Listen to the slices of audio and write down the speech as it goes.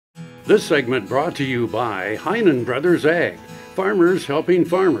This segment brought to you by Heinen Brothers Ag, farmers helping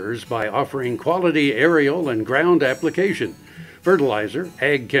farmers by offering quality aerial and ground application, fertilizer,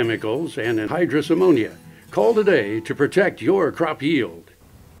 ag chemicals, and anhydrous ammonia. Call today to protect your crop yield.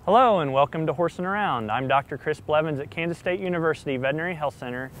 Hello and welcome to Horsin Around. I'm Dr. Chris Blevins at Kansas State University Veterinary Health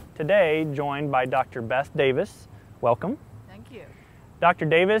Center, today joined by Dr. Beth Davis. Welcome. Thank you. Dr.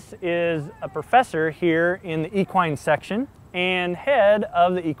 Davis is a professor here in the Equine Section and head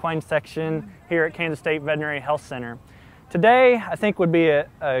of the Equine Section here at Kansas State Veterinary Health Center. Today, I think would be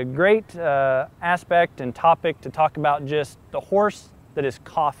a great aspect and topic to talk about just the horse that is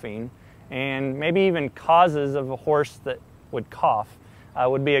coughing and maybe even causes of a horse that would cough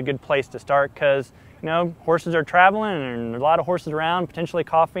would be a good place to start, because horses are traveling and there's a lot of horses around potentially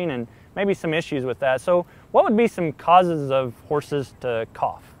coughing and maybe some issues with that. So what would be some causes of horses to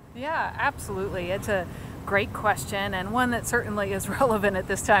cough? Yeah, absolutely. It's a great question, and one that certainly is relevant at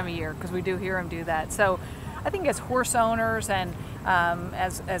this time of year because we do hear them do that. So I think as horse owners and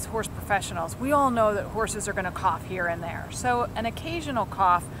as horse professionals, we all know that horses are going to cough here and there. So an occasional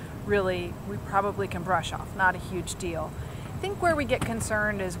cough, really, we probably can brush off, not a huge deal. I think where we get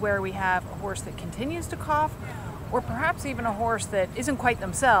concerned is where we have a horse that continues to cough, or perhaps even a horse that isn't quite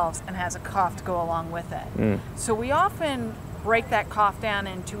themselves and has a cough to go along with it. So we often break that cough down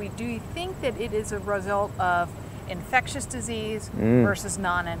into, do you think that it is a result of infectious disease versus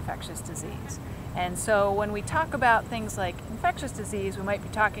non-infectious disease? And so when we talk about things like infectious disease, we might be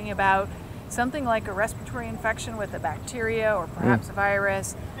talking about something like a respiratory infection with a bacteria or perhaps a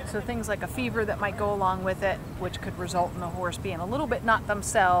virus. So things like a fever that might go along with it, which could result in the horse being a little bit not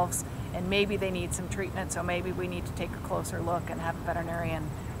themselves, and maybe they need some treatment. So maybe we need to take a closer look and have a veterinarian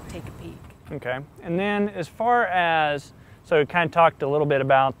take a peek. Okay, and then as far as, so we kind of talked a little bit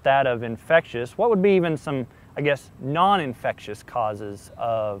about that of infectious, what would be even some, I guess, non-infectious causes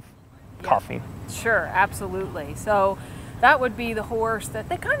of coughing? Yeah, sure, absolutely. So that would be the horse that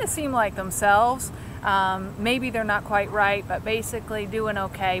they kind of seem like themselves. Maybe they're not quite right, but basically doing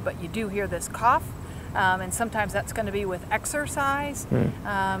okay, but you do hear this cough. And sometimes that's going to be with exercise.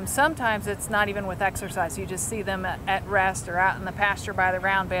 Sometimes it's not even with exercise. You just see them at rest or out in the pasture by the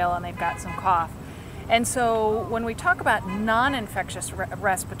round bale and they've got some cough. And so when we talk about non-infectious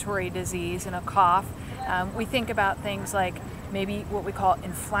respiratory disease and a cough, we think about things like maybe what we call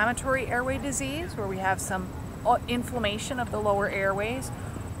inflammatory airway disease, where we have some inflammation of the lower airways,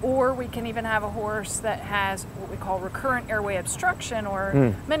 or we can even have a horse that has what we call recurrent airway obstruction,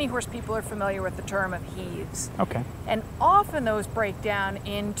 or many horse people are familiar with the term of heaves. Okay. And often those break down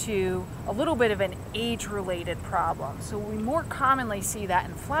into a little bit of an age-related problem. So we more commonly see that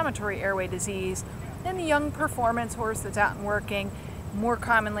inflammatory airway disease in the young performance horse that's out and working. More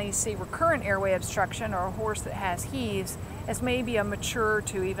commonly see recurrent airway obstruction, or a horse that has heaves, as maybe a mature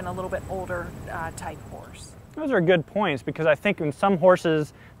to even a little bit older type horse. Those are good points, because I think in some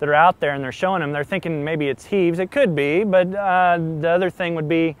horses that are out there and they're showing them, they're thinking maybe it's heaves. It could be, but the other thing would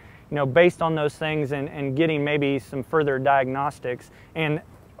be, based on those things and getting maybe some further diagnostics, and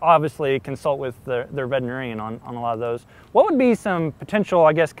obviously consult with their veterinarian on a lot of those. What would be some potential,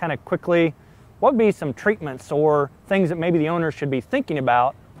 I guess, kind of quickly, what would be some treatments or things that maybe the owner should be thinking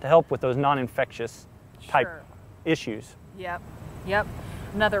about to help with those non-infectious type issues? Yep.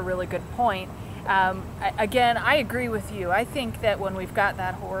 Another really good point. Again, I agree with you. I think that when we've got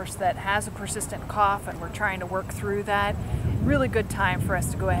that horse that has a persistent cough and we're trying to work through that, really good time for us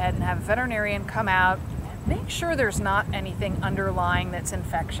to go ahead and have a veterinarian come out, make sure there's not anything underlying that's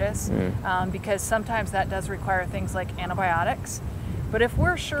infectious, because sometimes that does require things like antibiotics. But if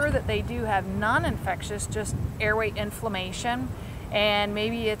we're sure that they do have non-infectious, just airway inflammation, and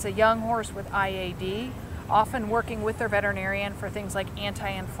maybe it's a young horse with IAD, often working with their veterinarian for things like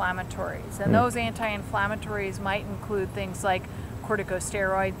anti-inflammatories. And those anti-inflammatories might include things like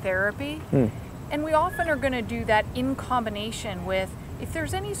corticosteroid therapy. And we often are going to do that in combination with, if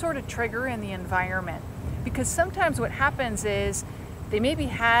there's any sort of trigger in the environment. Because sometimes what happens is they maybe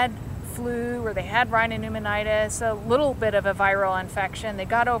had flu or they had rhinopneumonitis, a little bit of a viral infection, they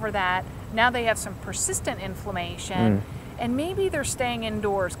got over that, now they have some persistent inflammation, and maybe they're staying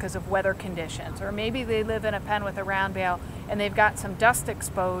indoors because of weather conditions, or maybe they live in a pen with a round bale and they've got some dust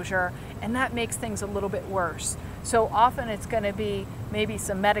exposure, and that makes things a little bit worse. So often it's going to be maybe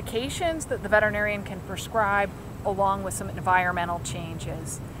some medications that the veterinarian can prescribe along with some environmental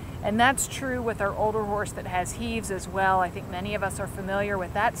changes. And that's true with our older horse that has heaves as well. I think many of us are familiar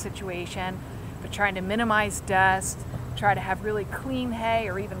with that situation, but trying to minimize dust, try to have really clean hay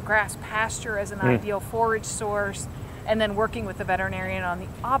or even grass pasture as an ideal forage source, and then working with the veterinarian on the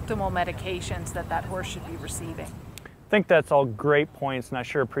optimal medications that that horse should be receiving. think that's all great points, and I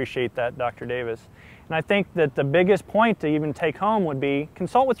sure appreciate that, Dr. Davis. And I think that the biggest point to even take home would be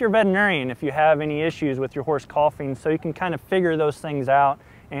consult with your veterinarian if you have any issues with your horse coughing, so you can kind of figure those things out.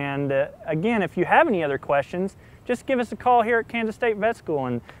 And again, if you have any other questions, just give us a call here at Kansas State Vet School,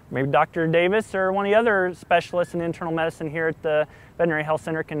 and maybe Dr. Davis or one of the other specialists in internal medicine here at the Veterinary Health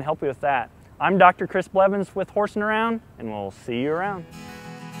Center can help you with that. I'm Dr. Chris Blevins with Horsin Around, and we'll see you around.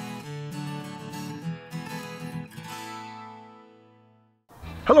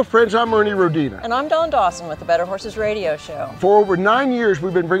 Hello friends, I'm Ernie Rodina. And I'm Dawn Dawson with the Better Horses Radio Show. For over 9 years,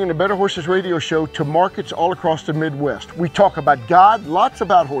 we've been bringing the Better Horses Radio Show to markets all across the Midwest. We talk about God, lots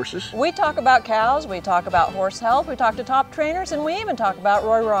about horses. We talk about cows, we talk about horse health, we talk to top trainers, and we even talk about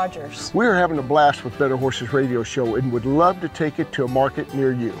Roy Rogers. We're having a blast with Better Horses Radio Show and would love to take it to a market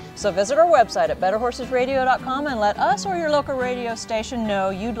near you. So visit our website at betterhorsesradio.com and let us or your local radio station know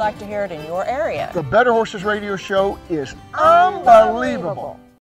you'd like to hear it in your area. The Better Horses Radio Show is unbelievable.